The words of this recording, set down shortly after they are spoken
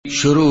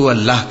شروع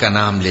اللہ کا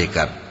نام لے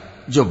کر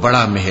جو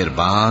بڑا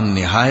مہربان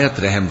نہایت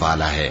رحم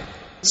والا ہے۔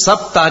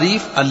 سب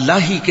تعریف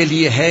اللہ ہی کے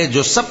لیے ہے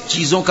جو سب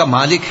چیزوں کا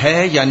مالک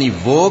ہے، یعنی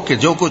وہ کہ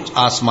جو کچھ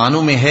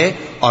آسمانوں میں ہے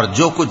اور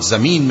جو کچھ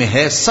زمین میں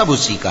ہے سب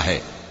اسی کا ہے،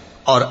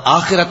 اور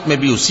آخرت میں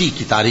بھی اسی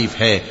کی تعریف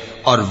ہے،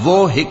 اور وہ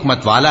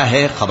حکمت والا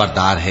ہے،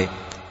 خبردار ہے۔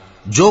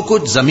 جو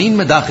کچھ زمین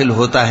میں داخل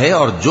ہوتا ہے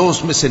اور جو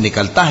اس میں سے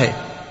نکلتا ہے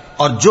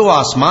اور جو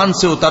آسمان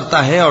سے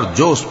اترتا ہے اور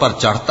جو اس پر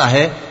چڑھتا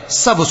ہے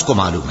سب اس کو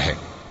معلوم ہے،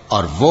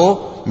 اور وہ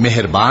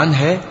مہربان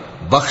ہے،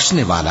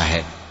 بخشنے والا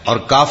ہے۔ اور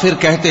کافر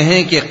کہتے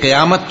ہیں کہ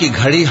قیامت کی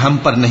گھڑی ہم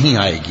پر نہیں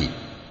آئے گی۔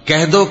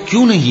 کہہ دو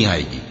کیوں نہیں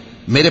آئے گی؟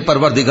 میرے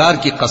پروردگار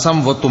کی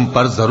قسم وہ تم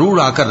پر ضرور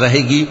آ کر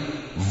رہے گی۔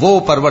 وہ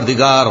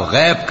پروردگار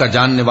غیب کا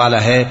جاننے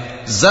والا ہے،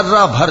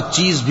 ذرہ بھر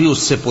چیز بھی اس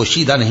سے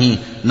پوشیدہ نہیں،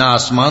 نہ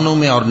آسمانوں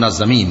میں اور نہ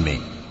زمین میں،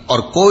 اور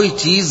کوئی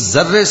چیز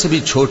ذرے سے بھی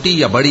چھوٹی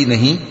یا بڑی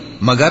نہیں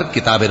مگر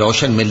کتاب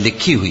روشن میں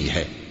لکھی ہوئی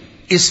ہے،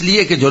 اس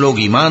لیے کہ جو لوگ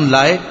ایمان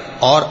لائے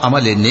اور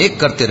عمل نیک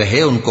کرتے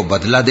رہے ان کو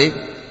بدلہ دے۔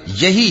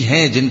 یہی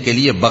ہیں جن کے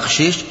لیے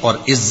بخشش اور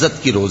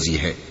عزت کی روزی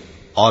ہے،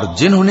 اور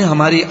جنہوں نے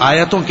ہماری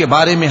آیتوں کے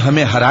بارے میں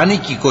ہمیں ہرانے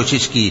کی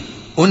کوشش کی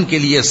ان کے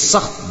لیے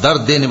سخت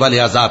درد دینے والے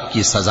عذاب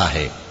کی سزا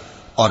ہے۔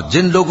 اور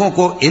جن لوگوں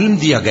کو علم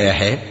دیا گیا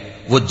ہے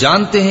وہ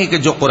جانتے ہیں کہ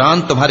جو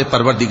قرآن تمہارے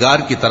پروردگار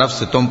کی طرف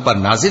سے تم پر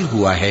نازل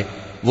ہوا ہے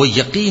وہ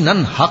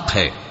یقیناً حق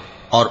ہے،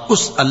 اور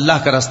اس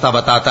اللہ کا رستہ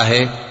بتاتا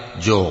ہے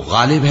جو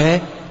غالب ہے،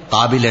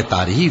 قابل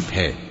تعریف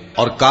ہے۔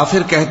 اور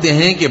کافر کہتے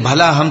ہیں کہ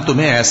بھلا ہم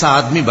تمہیں ایسا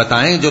آدمی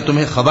بتائیں جو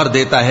تمہیں خبر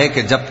دیتا ہے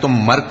کہ جب تم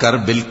مر کر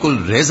بالکل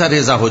ریزہ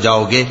ریزہ ہو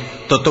جاؤ گے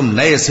تو تم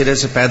نئے سرے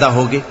سے پیدا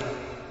ہوگے؟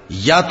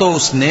 یا تو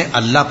اس نے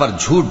اللہ پر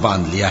جھوٹ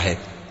باندھ لیا ہے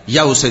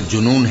یا اسے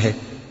جنون ہے۔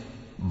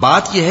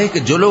 بات یہ ہے کہ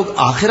جو لوگ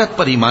آخرت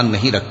پر ایمان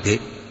نہیں رکھتے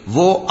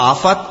وہ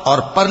آفت اور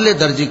پرلے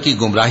درجے کی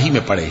گمراہی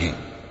میں پڑے ہیں۔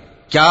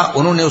 کیا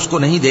انہوں نے اس کو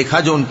نہیں دیکھا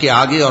جو ان کے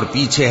آگے اور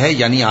پیچھے ہے،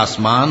 یعنی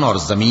آسمان اور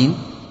زمین؟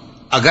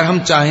 اگر ہم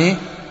چاہیں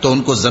تو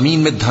ان کو زمین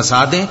میں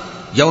دھسا دیں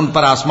یا ان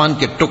پر آسمان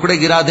کے ٹکڑے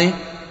گرا دیں،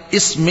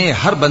 اس میں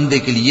ہر بندے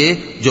کے لیے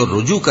جو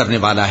رجوع کرنے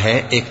والا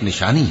ہے ایک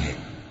نشانی ہے۔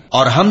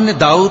 اور ہم نے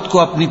داؤد کو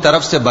اپنی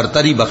طرف سے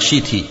برتری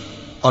بخشی تھی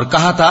اور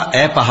کہا تھا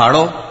اے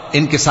پہاڑوں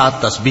ان کے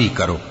ساتھ تسبیح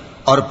کرو،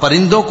 اور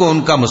پرندوں کو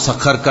ان کا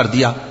مسخر کر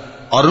دیا،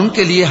 اور ان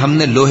کے لیے ہم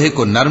نے لوہے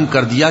کو نرم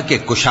کر دیا کہ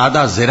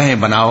کشادہ زرہیں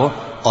بناؤ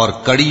اور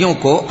کڑیوں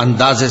کو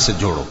اندازے سے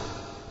جوڑو،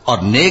 اور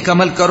نیک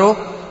عمل کرو،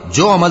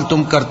 جو عمل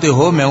تم کرتے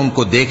ہو میں ان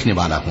کو دیکھنے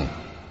والا ہوں۔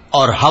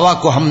 اور ہوا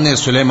کو ہم نے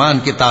سلیمان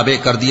کے تابع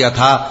کر دیا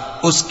تھا،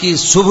 اس کی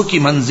صبح کی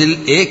منزل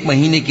 1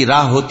 مہینے کی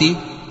راہ ہوتی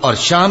اور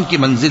شام کی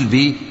منزل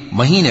بھی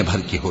مہینے بھر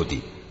کی ہوتی۔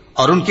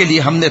 اور ان کے لیے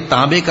ہم نے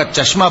تانبے کا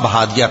چشمہ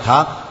بہا دیا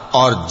تھا،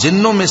 اور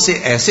جنوں میں سے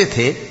ایسے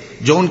تھے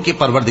جو ان کے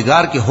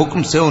پروردگار کے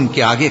حکم سے ان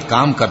کے آگے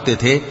کام کرتے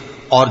تھے،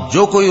 اور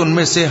جو کوئی ان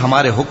میں سے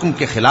ہمارے حکم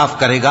کے خلاف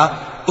کرے گا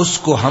اس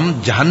کو ہم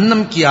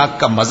جہنم کی آگ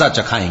کا مزہ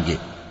چکھائیں گے۔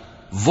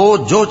 وہ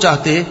جو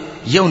چاہتے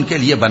یہ ان کے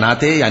لیے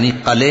بناتے، یعنی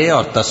قلعے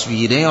اور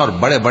تصویریں اور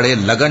بڑے بڑے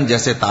لگن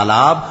جیسے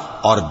تالاب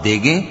اور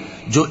دیگیں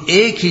جو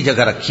ایک ہی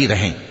جگہ رکھی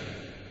رہیں۔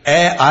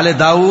 اے آل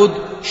داؤد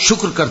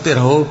شکر کرتے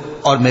رہو،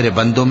 اور میرے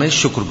بندوں میں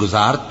شکر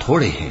گزار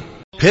تھوڑے ہیں۔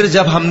 پھر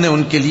جب ہم نے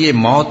ان کے لیے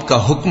موت کا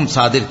حکم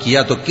صادر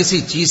کیا تو کسی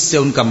چیز سے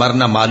ان کا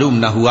مرنا معلوم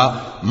نہ ہوا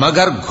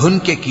مگر گھن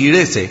کے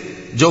کیڑے سے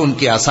جو ان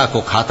کے عصا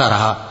کو کھاتا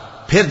رہا۔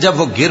 پھر جب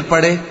وہ گر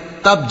پڑے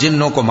تب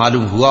جنوں کو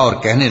معلوم ہوا اور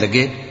کہنے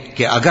لگے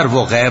کہ اگر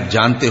وہ غیب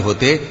جانتے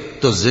ہوتے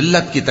تو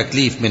ذلت کی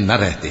تکلیف میں نہ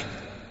رہتے۔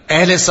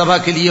 اہل سبا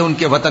کے لیے ان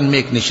کے وطن میں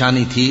ایک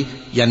نشانی تھی،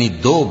 یعنی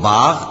 2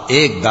 باغ،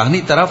 ایک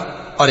داہنی طرف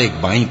اور ایک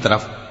بائیں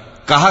طرف۔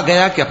 کہا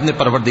گیا کہ اپنے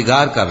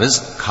پروردگار کا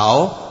رزق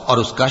کھاؤ اور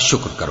اس کا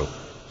شکر کرو،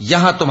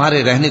 یہاں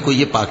تمہارے رہنے کو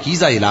یہ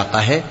پاکیزہ علاقہ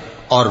ہے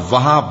اور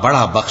وہاں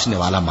بڑا بخشنے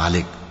والا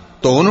مالک۔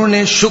 تو انہوں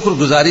نے شکر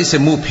گزاری سے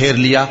منہ پھیر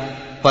لیا،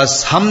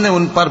 پس ہم نے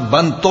ان پر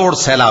بند توڑ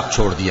سیلاب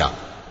چھوڑ دیا،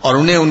 اور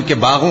انہیں ان کے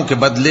باغوں کے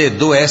بدلے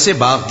 2 ایسے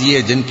باغ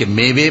دیے جن کے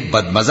میوے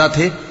بدمزہ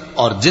تھے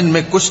اور جن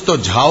میں کچھ تو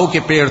جھاؤ کے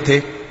پیڑ تھے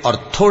اور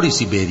تھوڑی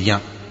سی بیریاں۔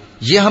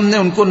 یہ ہم نے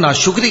ان کو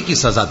ناشکری کی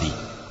سزا دی،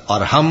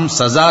 اور ہم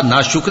سزا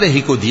ناشکرے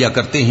ہی کو دیا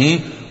کرتے ہیں۔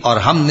 اور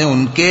ہم نے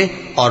ان کے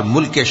اور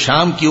ملک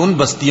شام کی ان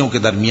بستیوں کے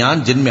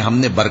درمیان جن میں ہم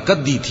نے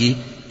برکت دی تھی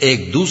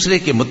ایک دوسرے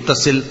کے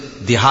متصل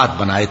دیہات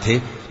بنائے تھے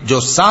جو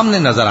سامنے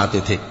نظر آتے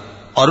تھے،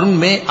 اور ان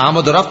میں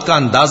آمد و رفت کا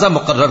اندازہ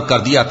مقرر کر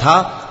دیا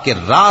تھا کہ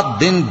رات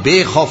دن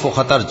بے خوف و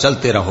خطر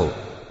چلتے رہو۔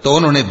 تو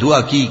انہوں نے دعا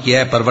کی کہ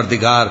اے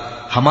پروردگار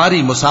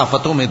ہماری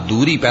مسافتوں میں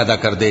دوری پیدا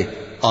کر دے،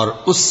 اور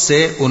اس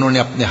سے انہوں نے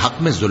اپنے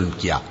حق میں ظلم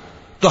کیا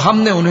تو ہم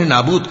نے انہیں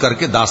نابود کر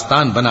کے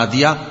داستان بنا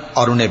دیا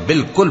اور انہیں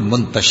بالکل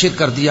منتشر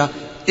کر دیا۔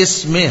 اس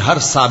میں ہر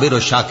صابر و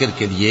شاکر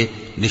کے لیے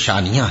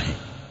نشانیاں ہیں۔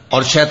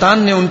 اور شیطان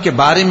نے ان کے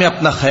بارے میں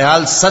اپنا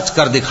خیال سچ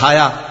کر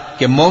دکھایا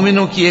کہ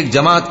مومنوں کی ایک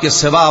جماعت کے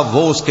سوا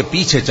وہ اس کے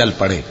پیچھے چل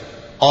پڑے،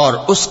 اور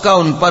اس کا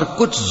ان پر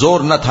کچھ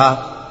زور نہ تھا،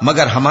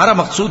 مگر ہمارا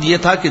مقصود یہ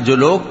تھا کہ جو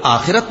لوگ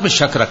آخرت میں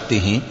شک رکھتے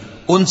ہیں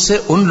ان سے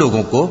ان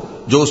لوگوں کو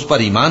جو اس پر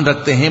ایمان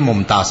رکھتے ہیں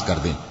ممتاز کر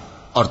دیں،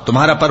 اور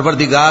تمہارا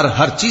پروردگار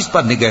ہر چیز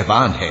پر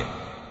نگہبان ہے۔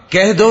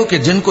 کہہ دو کہ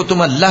جن کو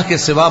تم اللہ کے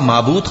سوا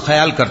معبود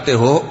خیال کرتے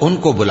ہو ان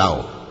کو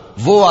بلاؤ،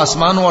 وہ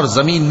آسمانوں اور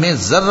زمین میں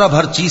ذرہ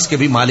بھر چیز کے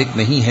بھی مالک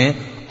نہیں ہیں،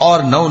 اور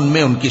نہ ان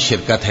میں ان کی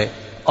شرکت ہے،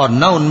 اور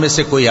نہ ان میں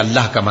سے کوئی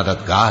اللہ کا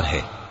مددگار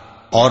ہے،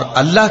 اور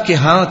اللہ کے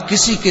ہاں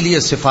کسی کے لیے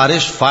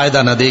سفارش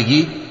فائدہ نہ دے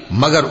گی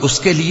مگر اس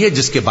کے لیے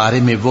جس کے بارے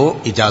میں وہ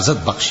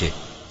اجازت بخشے،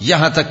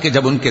 یہاں تک کہ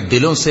جب ان کے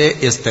دلوں سے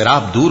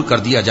اضطراب دور کر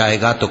دیا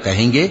جائے گا تو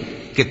کہیں گے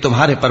کہ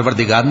تمہارے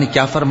پروردگار نے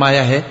کیا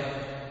فرمایا ہے؟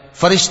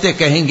 فرشتے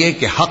کہیں گے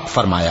کہ حق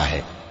فرمایا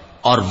ہے،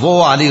 اور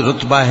وہ عالی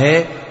رتبہ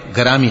ہے،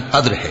 گرامی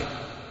قدر ہے۔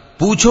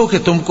 پوچھو کہ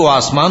تم کو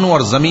آسمانوں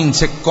اور زمین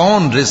سے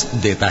کون رزق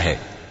دیتا ہے؟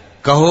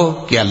 کہو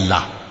کہ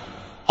اللہ،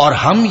 اور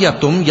ہم یا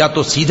تم یا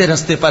تو سیدھے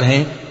رستے پر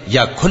ہیں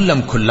یا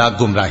کھلم کھلا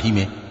گمراہی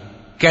میں۔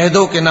 کہہ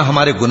دو کہ نہ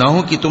ہمارے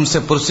گناہوں کی تم سے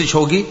پرسش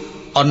ہوگی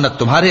اور نہ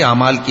تمہارے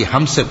اعمال کی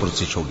ہم سے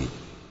پرسش ہوگی۔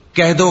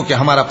 کہہ دو کہ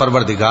ہمارا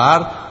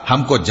پروردگار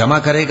ہم کو جمع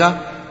کرے گا،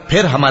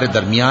 پھر ہمارے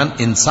درمیان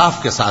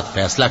انصاف کے ساتھ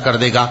فیصلہ کر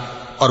دے گا،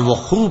 اور وہ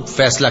خوب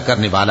فیصلہ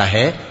کرنے والا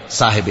ہے،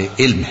 صاحب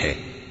علم ہے۔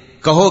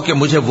 کہو کہ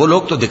مجھے وہ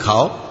لوگ تو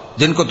دکھاؤ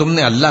جن کو تم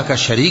نے اللہ کا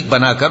شریک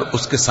بنا کر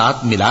اس کے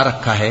ساتھ ملا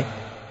رکھا ہے۔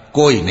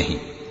 کوئی نہیں،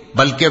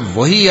 بلکہ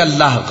وہی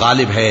اللہ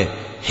غالب ہے،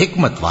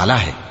 حکمت والا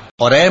ہے۔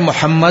 اور اے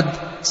محمد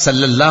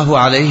صلی اللہ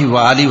علیہ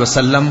وآلہ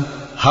وسلم،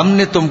 ہم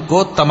نے تم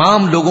کو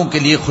تمام لوگوں کے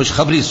لیے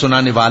خوشخبری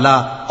سنانے والا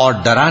اور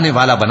ڈرانے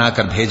والا بنا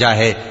کر بھیجا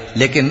ہے،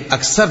 لیکن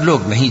اکثر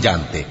لوگ نہیں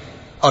جانتے،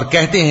 اور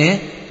کہتے ہیں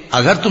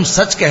اگر تم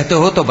سچ کہتے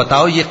ہو تو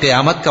بتاؤ یہ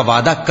قیامت کا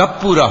وعدہ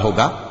کب پورا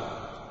ہوگا؟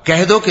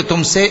 کہہ دو کہ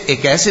تم سے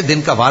ایک ایسے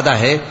دن کا وعدہ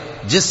ہے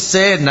جس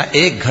سے نہ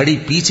ایک گھڑی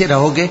پیچھے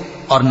رہو گے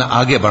اور نہ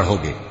آگے بڑھو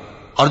گے۔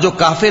 اور جو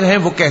کافر ہیں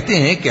وہ کہتے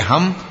ہیں کہ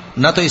ہم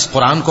نہ تو اس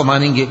قرآن کو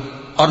مانیں گے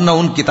اور نہ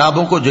ان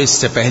کتابوں کو جو اس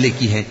سے پہلے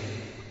کی ہیں،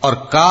 اور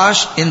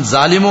کاش ان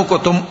ظالموں کو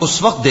تم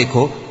اس وقت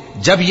دیکھو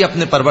جب یہ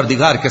اپنے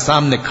پروردگار کے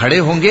سامنے کھڑے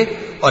ہوں گے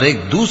اور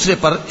ایک دوسرے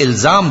پر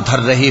الزام دھر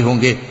رہے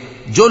ہوں گے۔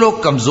 جو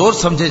لوگ کمزور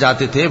سمجھے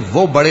جاتے تھے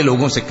وہ بڑے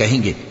لوگوں سے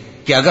کہیں گے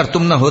کہ اگر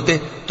تم نہ ہوتے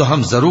تو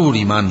ہم ضرور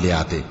ایمان لے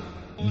آتے۔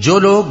 جو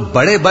لوگ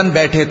بڑے بن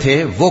بیٹھے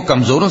تھے وہ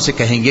کمزوروں سے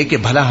کہیں گے کہ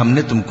بھلا ہم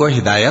نے تم کو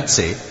ہدایت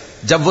سے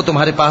جب وہ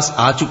تمہارے پاس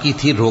آ چکی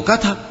تھی روکا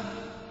تھا؟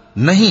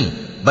 نہیں،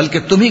 بلکہ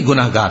تم ہی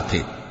گناہگار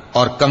تھے۔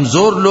 اور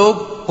کمزور لوگ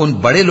ان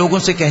بڑے لوگوں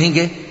سے کہیں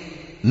گے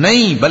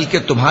نہیں، بلکہ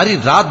تمہاری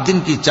رات دن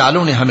کی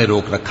چالوں نے ہمیں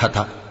روک رکھا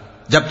تھا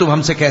جب تم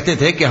ہم سے کہتے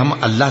تھے کہ ہم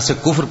اللہ سے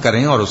کفر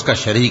کریں اور اس کا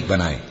شریک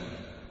بنائیں۔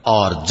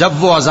 اور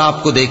جب وہ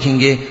عذاب کو دیکھیں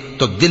گے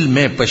تو دل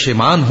میں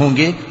پشیمان ہوں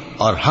گے،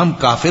 اور ہم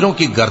کافروں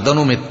کی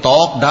گردنوں میں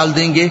طوق ڈال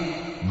دیں گے۔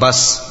 بس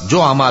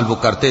جو اعمال وہ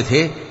کرتے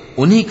تھے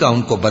انہی کا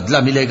ان کو بدلہ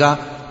ملے گا۔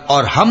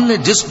 اور ہم نے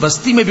جس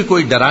بستی میں بھی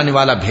کوئی ڈرانے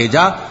والا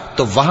بھیجا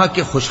تو وہاں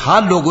کے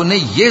خوشحال لوگوں نے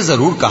یہ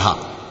ضرور کہا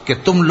کہ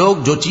تم لوگ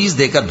جو چیز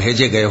دے کر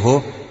بھیجے گئے ہو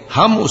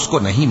ہم اس کو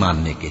نہیں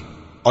ماننے کے،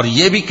 اور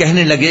یہ بھی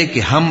کہنے لگے کہ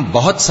ہم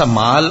بہت سا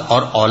مال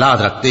اور اولاد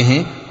رکھتے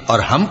ہیں اور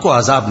ہم کو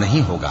عذاب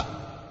نہیں ہوگا۔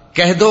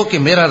 کہہ دو کہ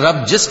میرا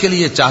رب جس کے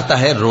لیے چاہتا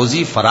ہے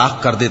روزی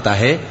فراخ کر دیتا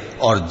ہے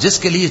اور جس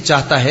کے لیے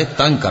چاہتا ہے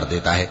تنگ کر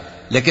دیتا ہے،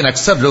 لیکن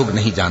اکثر لوگ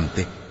نہیں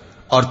جانتے۔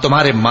 اور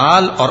تمہارے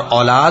مال اور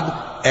اولاد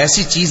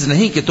ایسی چیز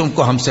نہیں کہ تم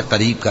کو ہم سے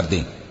قریب کر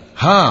دیں۔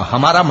 ہاں،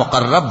 ہمارا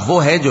مقرب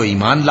وہ ہے جو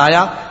ایمان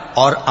لایا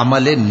اور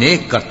عمل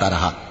نیک کرتا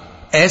رہا۔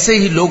 ایسے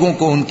ہی لوگوں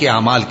کو ان کے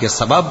اعمال کے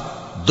سبب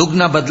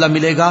دگنا بدلہ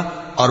ملے گا،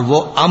 اور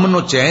وہ امن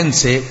و چین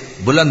سے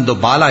بلند و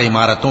بالا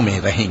عمارتوں میں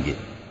رہیں گے۔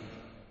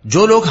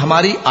 جو لوگ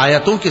ہماری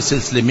آیتوں کے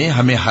سلسلے میں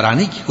ہمیں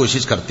ہرانے کی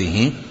کوشش کرتے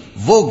ہیں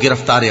وہ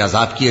گرفتار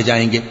عذاب کیے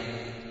جائیں گے۔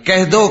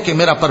 کہہ دو کہ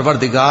میرا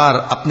پروردگار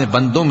اپنے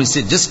بندوں میں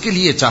سے جس کے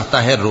لیے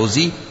چاہتا ہے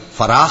روزی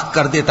فراخ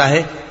کر دیتا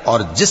ہے اور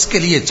جس کے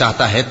لیے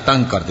چاہتا ہے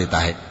تنگ کر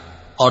دیتا ہے،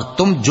 اور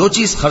تم جو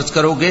چیز خرچ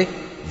کرو گے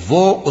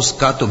وہ اس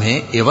کا تمہیں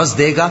عوض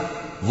دے گا،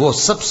 وہ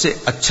سب سے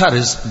اچھا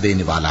رزق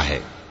دینے والا ہے۔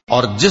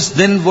 اور جس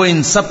دن وہ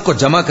ان سب کو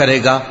جمع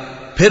کرے گا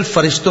پھر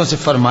فرشتوں سے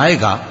فرمائے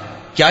گا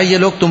کیا یہ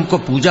لوگ تم کو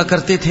پوجا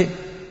کرتے تھے؟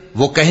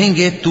 وہ کہیں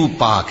گے تو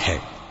پاک ہے،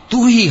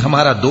 تو ہی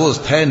ہمارا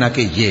دوست ہے، نہ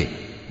کہ یہ،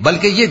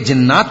 بلکہ یہ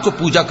جنات کو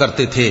پوجا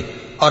کرتے تھے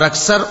اور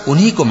اکثر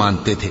انہی کو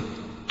مانتے تھے۔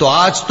 تو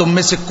آج تم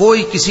میں سے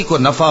کوئی کسی کو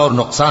نفع اور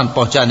نقصان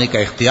پہنچانے کا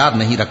اختیار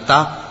نہیں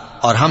رکھتا،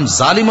 اور ہم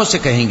ظالموں سے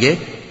کہیں گے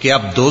کہ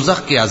اب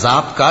دوزخ کے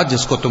عذاب کا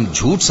جس کو تم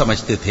جھوٹ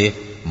سمجھتے تھے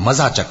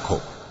مزہ چکھو۔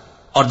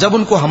 اور جب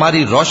ان کو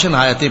ہماری روشن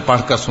آیتیں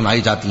پڑھ کر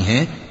سنائی جاتی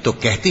ہیں تو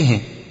کہتے ہیں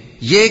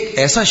یہ ایک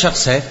ایسا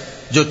شخص ہے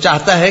جو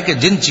چاہتا ہے کہ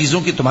جن چیزوں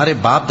کی تمہارے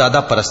باپ دادا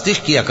پرستش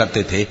کیا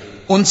کرتے تھے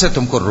ان سے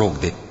تم کو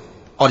روک دے۔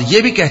 اور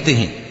یہ بھی کہتے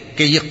ہیں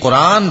کہ یہ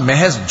قرآن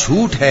محض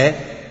جھوٹ ہے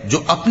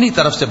جو اپنی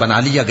طرف سے بنا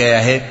لیا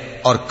گیا ہے،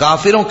 اور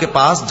کافروں کے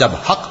پاس جب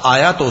حق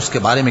آیا تو اس کے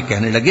بارے میں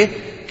کہنے لگے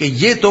کہ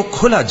یہ تو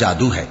کھلا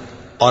جادو ہے۔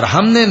 اور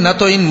ہم نے نہ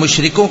تو ان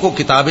مشرکوں کو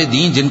کتابیں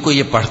دیں جن کو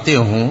یہ پڑھتے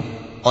ہوں،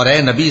 اور اے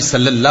نبی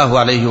صلی اللہ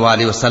علیہ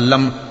وآلہ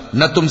وسلم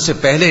نہ تم سے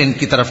پہلے ان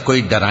کی طرف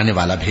کوئی ڈرانے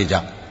والا بھیجا،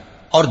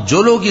 اور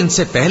جو لوگ ان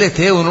سے پہلے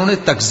تھے انہوں نے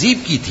تکذیب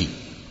کی تھی،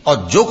 اور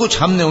جو کچھ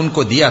ہم نے ان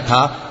کو دیا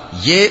تھا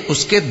یہ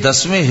اس کے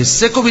 10ویں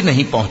حصے کو بھی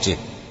نہیں پہنچے۔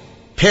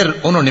 پھر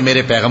انہوں نے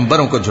میرے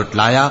پیغمبروں کو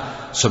جھٹلایا،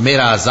 سو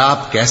میرا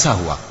عذاب کیسا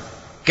ہوا۔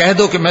 کہہ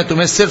دو کہ میں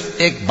تمہیں صرف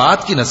ایک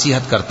بات کی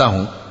نصیحت کرتا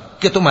ہوں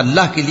کہ تم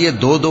اللہ کے لیے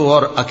دو دو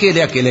اور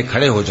اکیلے اکیلے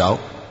کھڑے ہو جاؤ،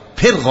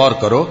 پھر غور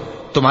کرو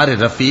تمہارے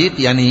رفیق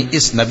یعنی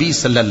اس نبی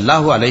صلی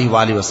اللہ علیہ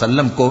وآلہ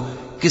وسلم کو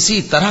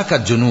کسی طرح کا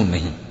جنون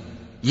نہیں۔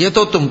 یہ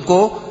تو تم کو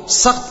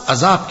سخت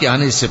عذاب کے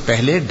آنے سے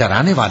پہلے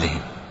ڈرانے والے ہیں۔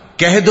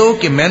 کہہ دو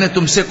کہ میں نے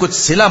تم سے کچھ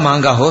صلہ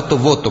مانگا ہو تو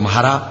وہ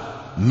تمہارا،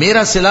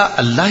 میرا صلہ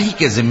اللہ ہی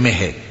کے ذمے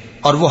ہے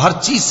اور وہ ہر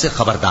چیز سے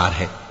خبردار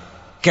ہے۔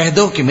 کہہ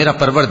دو کہ میرا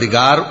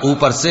پروردگار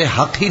اوپر سے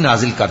حق ہی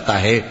نازل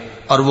کرتا ہے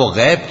اور وہ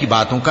غیب کی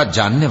باتوں کا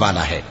جاننے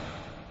والا ہے۔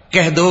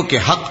 کہہ دو کہ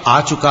حق آ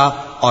چکا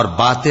اور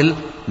باطل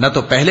نہ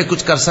تو پہلے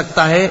کچھ کر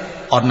سکتا ہے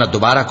اور نہ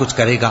دوبارہ کچھ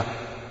کرے گا۔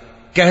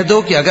 کہہ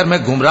دو کہ اگر میں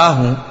گمراہ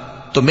ہوں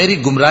تو میری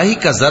گمراہی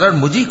کا ضرر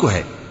مجھی کو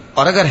ہے،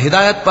 اور اگر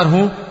ہدایت پر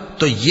ہوں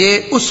تو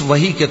یہ اس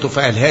وحی کے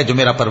طفیل ہے جو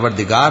میرا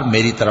پروردگار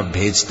میری طرف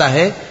بھیجتا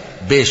ہے،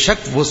 بے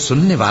شک وہ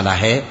سننے والا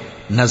ہے،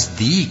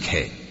 نزدیک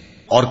ہے۔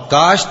 اور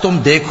کاش تم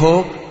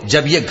دیکھو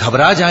جب یہ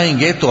گھبرا جائیں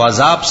گے تو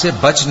عذاب سے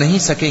بچ نہیں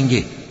سکیں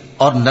گے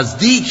اور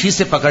نزدیک ہی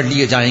سے پکڑ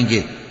لیے جائیں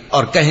گے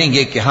اور کہیں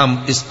گے کہ ہم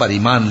اس پر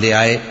ایمان لے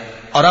آئے،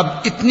 اور اب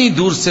اتنی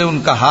دور سے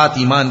ان کا ہاتھ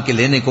ایمان کے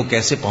لینے کو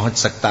کیسے پہنچ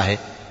سکتا ہے،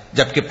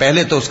 جبکہ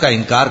پہلے تو اس کا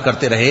انکار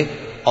کرتے رہے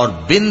اور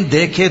بن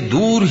دیکھے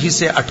دور ہی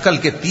سے اٹکل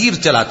کے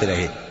تیر چلاتے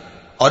رہے،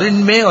 اور ان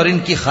میں اور ان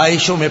کی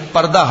خواہشوں میں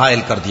پردہ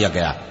حائل کر دیا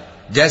گیا،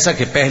 جیسا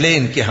کہ پہلے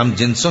ان کے ہم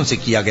جنسوں سے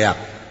کیا گیا،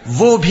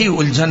 وہ بھی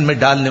الجھن میں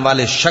ڈالنے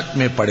والے شک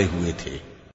میں پڑے ہوئے تھے۔